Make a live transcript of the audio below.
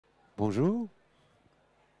Bonjour,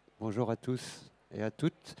 bonjour à tous et à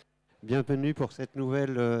toutes. Bienvenue pour cette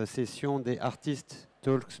nouvelle session des Artistes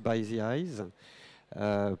Talks by the Eyes,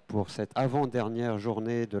 pour cette avant-dernière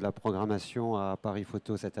journée de la programmation à Paris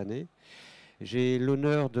Photo cette année. J'ai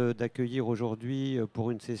l'honneur d'accueillir aujourd'hui pour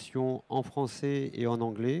une session en français et en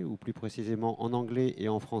anglais, ou plus précisément en anglais et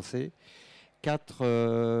en français,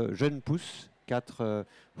 quatre jeunes pousses, quatre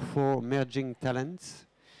four merging talents,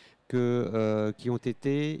 qui ont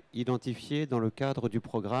été identifiés dans le cadre du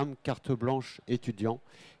programme Carte Blanche Étudiants,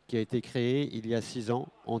 qui a été créé il y a 6 ans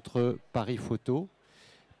entre Paris Photo,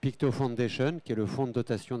 Picto Foundation, qui est le fonds de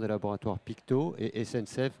dotation des laboratoires Picto, et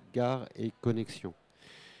SNCF Gare et Connexion.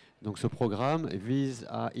 Donc ce programme vise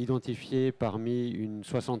à identifier parmi une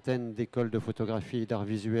soixantaine d'écoles de photographie et d'art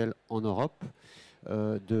visuel en Europe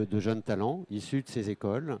de jeunes talents issus de ces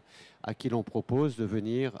écoles à qui l'on propose de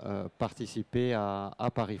venir participer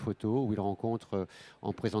à Paris Photo, où ils rencontrent,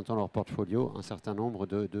 en présentant leur portfolio, un certain nombre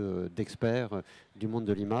d'experts du monde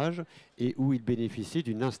de l'image, et où ils bénéficient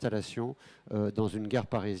d'une installation dans une gare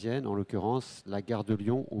parisienne, en l'occurrence la gare de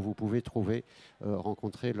Lyon, où vous pouvez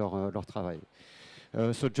rencontrer leur travail.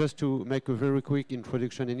 So just to make a very quick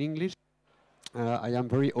introduction in English, I am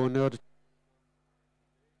very honored.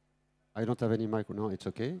 I don't have any mic. No, it's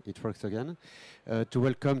okay. It works again. To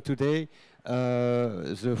welcome today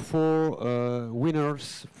the four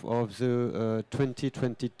winners of the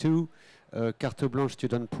 2022 Carte Blanche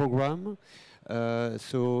student program.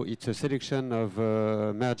 So it's a selection of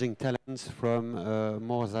merging talents from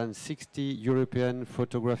more than 60 European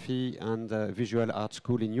photography and visual art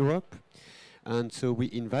schools in Europe. And so we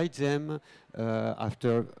invite them,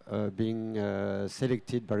 after being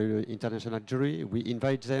selected by the international jury, we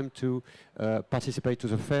invite them to participate to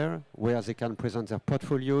the fair, where they can present their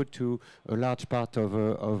portfolio to a large part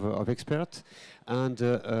of experts, and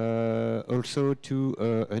also to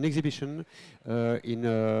an exhibition in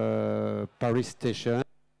Paris station.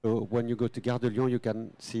 So when you go to Gare de Lyon, you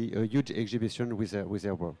can see a huge exhibition with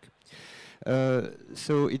their work.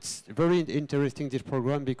 So it's very interesting, this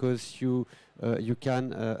program, because you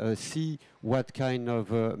can see what kind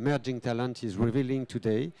of merging talent is revealing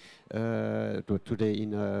today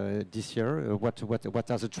in this year. What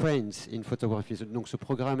are the trends in photography? Donc ce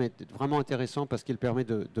programme est vraiment intéressant parce qu'il permet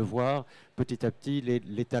de voir petit à petit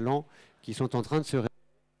les talents qui sont en train de se révéler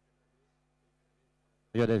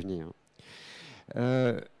à l'avenir.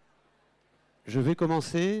 Je vais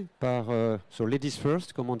commencer par so ladies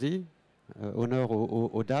first, comme on dit. Honneur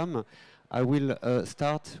aux dames. I will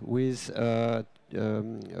start with a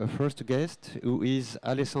first guest, who is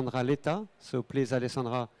Alessandra Leta. So please,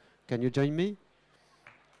 Alessandra, can you join me?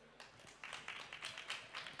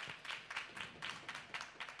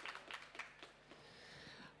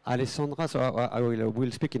 Alessandra, so I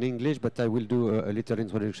will speak in English, but I will do a little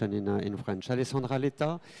introduction in French. Alessandra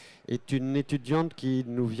Leta est une étudiante qui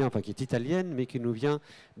nous vient, enfin qui est italienne, mais qui nous vient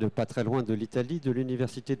de pas très loin de l'Italie, de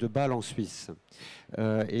l'université de Bâle en Suisse.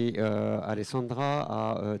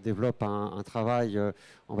 Alessandra développe un travail,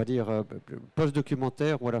 on va dire,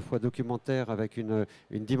 post-documentaire, ou à la fois documentaire avec une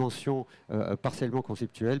dimension partiellement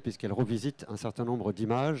conceptuelle, puisqu'elle revisite un certain nombre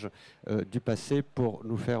d'images du passé pour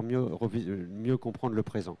nous faire mieux comprendre le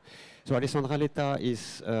présent. So Alessandra Leta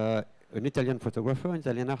is an Italian photographer, an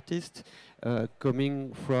Italian artist,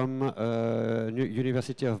 coming from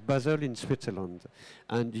University of Basel in Switzerland.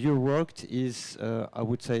 And your work is, I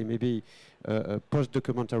would say, maybe a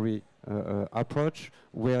post-documentary approach,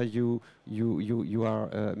 where you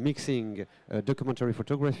are mixing documentary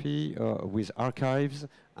photography with archives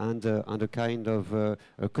and a kind of a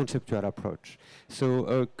conceptual approach.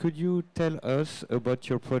 So could you tell us about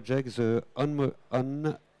your project, the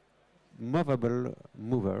Unmovable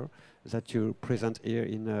Mover, that you present here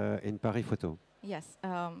in Paris Photo? Yes.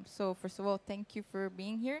 So first of all, thank you for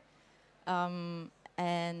being here.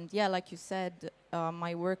 And yeah, like you said,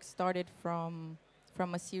 my work started from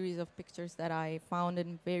a series of pictures that I found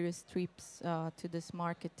in various trips to this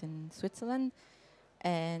market in Switzerland.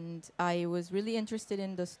 And I was really interested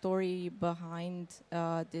in the story behind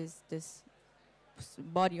this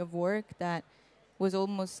body of work that was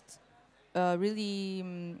almost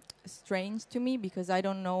really strange to me, because I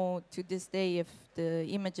don't know to this day if the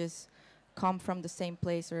images come from the same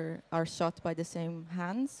place or are shot by the same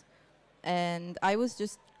hands. And I was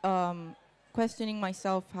just questioning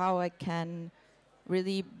myself how I can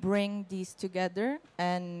really bring these together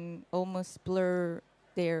and almost blur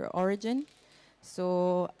their origin.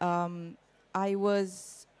 So I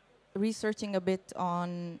was researching a bit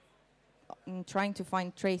on trying to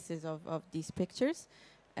find traces of these pictures,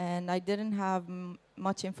 and I didn't have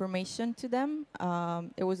much information to them.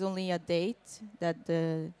 It was only a date that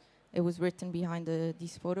the it was written behind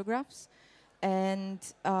these photographs. And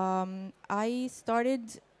I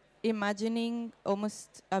started imagining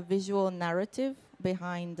almost a visual narrative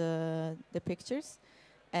behind the pictures,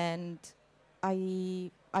 and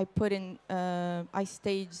I put in I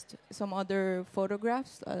staged some other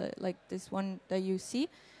photographs like this one that you see,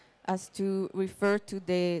 as to refer to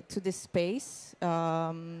the space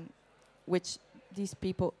which these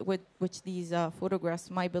people which these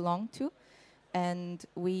photographs might belong to. And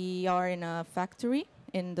we are in a factory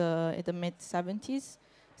in the mid 70s.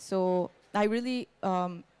 So I really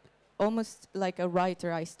almost like a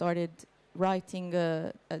writer, I started writing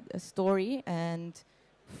a story, and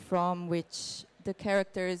from which the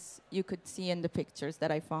characters you could see in the pictures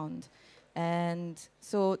that I found. And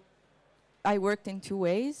so I worked in two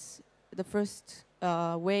ways. The first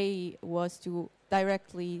way was to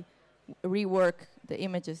directly rework the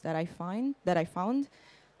images that I found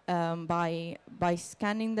by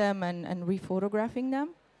scanning them and rephotographing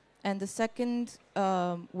them. And the second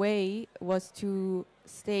way was to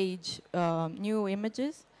stage new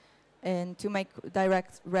images and to make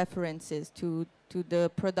direct references to the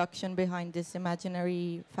production behind this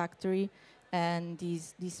imaginary factory and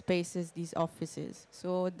these spaces, these offices.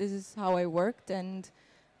 So this is how I worked. And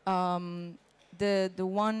the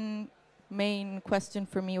one main question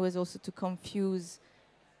for me was also to confuse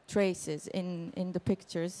traces in the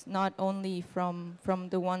pictures, not only from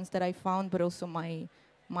the ones that I found, but also my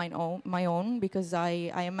own, because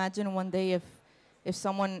I imagine one day if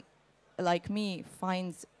someone like me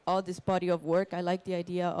finds all this body of work, I like the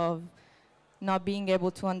idea of not being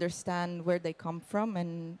able to understand where they come from,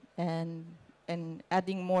 and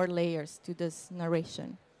adding more layers to this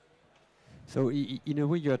narration. So in a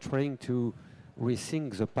way, you are trying to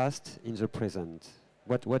rethink the past in the present.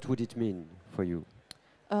 What would it mean for you?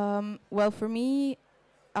 Well, for me,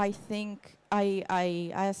 I think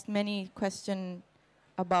I asked many questions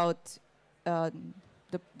about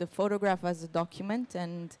the photograph as a document,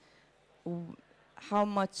 and how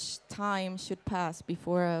much time should pass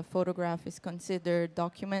before a photograph is considered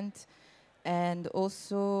document, and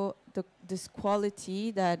also this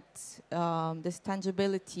quality, that this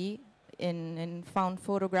tangibility in found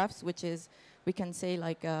photographs, which is, we can say,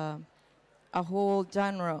 like a whole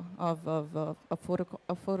genre of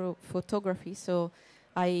photography. So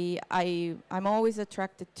I'm always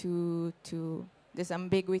attracted to this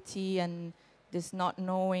ambiguity and this not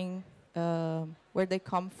knowing where they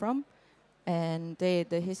come from and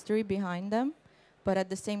the history behind them. But at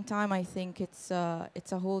the same time, I think it's a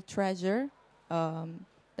whole treasure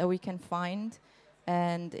that we can find.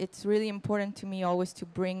 And it's really important to me always to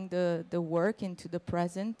bring the work into the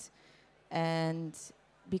present, and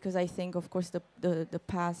because I think, of course, the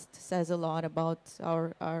past says a lot about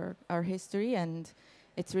our history, and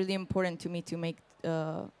it's really important to me to make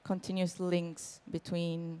continuous links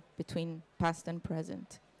between past and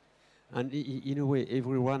present. And in a way,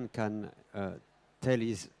 everyone can tell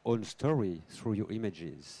his own story through your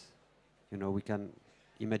images. You know, we can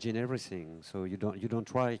imagine everything. So you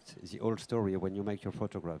don't write the whole story when you make your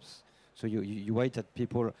photographs. So you wait that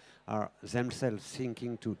people are themselves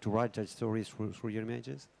thinking to write that story through your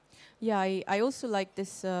images? Yeah, I also like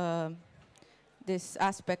this this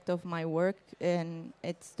aspect of my work, and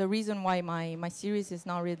it's the reason why my series is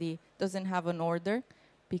not really, doesn't have an order,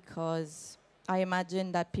 because I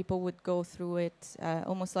imagine that people would go through it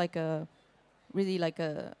almost like a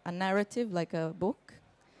narrative, like a book.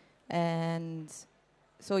 And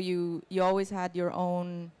so you always had your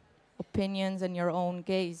own opinions and your own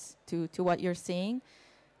gaze to what you're seeing.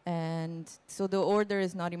 And so the order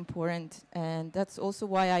is not important. And that's also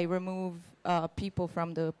why I remove people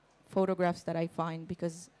from the photographs that I find,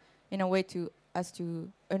 because in a way to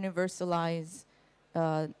universalize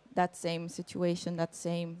that same situation, that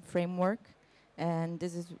same framework. And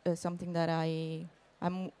this is something that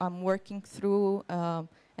I'm working through,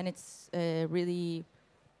 and it's really,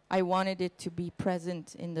 I wanted it to be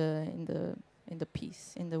present in the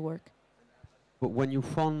piece, in the work. But when you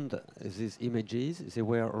found these images, they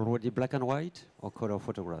were already black and white or color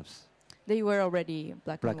photographs? They were already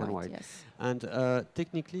black and white, yes. And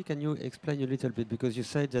technically, can you explain a little bit? Because you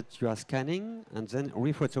said that you are scanning and then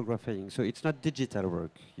rephotographing. So it's not digital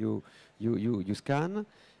work. You scan,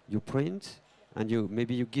 you print, and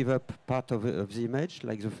maybe you give up part of the image,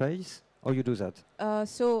 like the face, or you do that?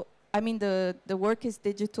 So, I mean, the work is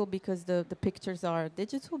digital because the pictures are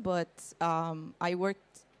digital, but I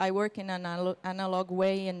work in an analog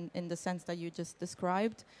way in the sense that you just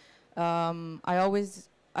described. I always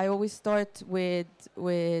start with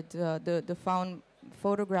the found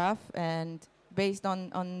photograph, and based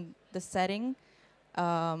on the setting,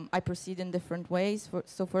 I proceed in different ways.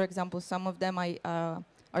 So, for example, some of them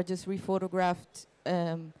are just rephotographed,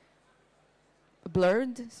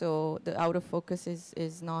 blurred, so the out of focus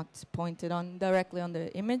is not pointed on directly on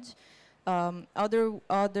the image.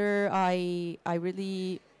 Other I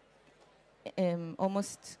really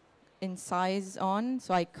almost incise on,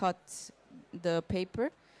 so I cut the paper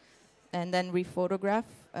and then rephotograph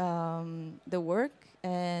the work.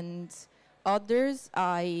 And others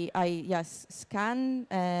yes, scan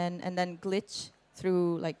and then glitch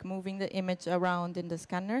through, like moving the image around in the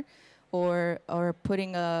scanner, or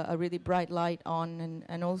putting a really bright light on,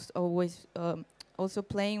 and also always also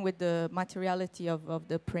playing with the materiality of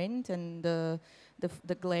the print and the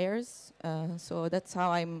glares. So that's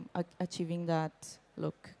how I'm achieving that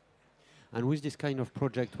look. And with this kind of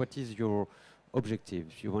project, what is your objective?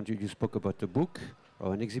 You spoke about a book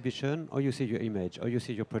or an exhibition, or you see your image, or you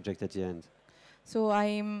see your project at the end? So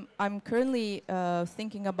I'm currently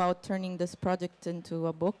thinking about turning this project into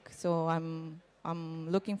a book. So I'm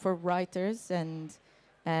looking for writers and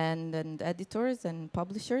editors and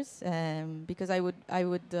publishers, because I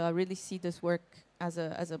would really see this work as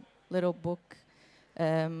a little book,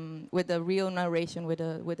 with a real narration, with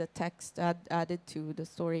a text added to the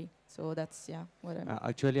story. So that's what I'm.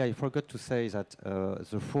 Actually, I forgot to say that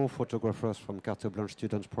the 4 photographers from Carte Blanche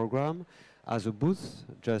Students Program has a booth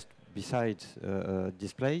just beside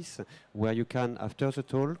this place, where you can, after the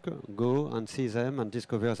talk, go and see them and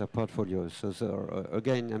discover their portfolios. So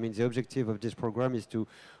again, I mean, the objective of this program is to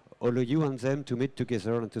allow you and them to meet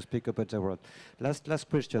together and to speak about their work. Last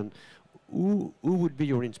question: who would be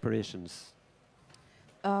your inspirations?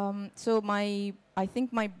 So I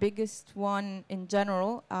think my biggest one in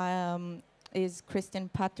general is Christian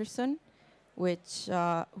Patterson, who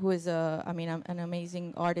is an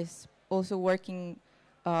amazing artist, also working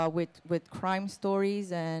with crime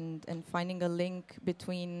stories and finding a link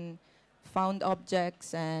between found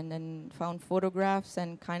objects and found photographs,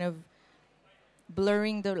 and kind of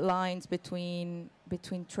blurring the lines between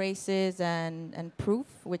traces and proof,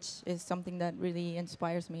 which is something that really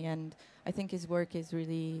inspires me, and I think his work is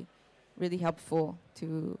really, really helpful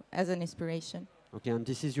as an inspiration. Okay, and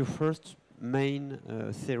this is your first main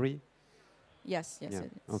theory? Yes, it is.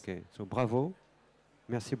 Okay, so bravo.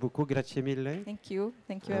 Merci beaucoup, grazie mille. Thank you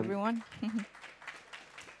everyone.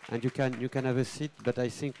 And you can have a seat, but I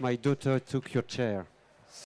think my daughter took your chair.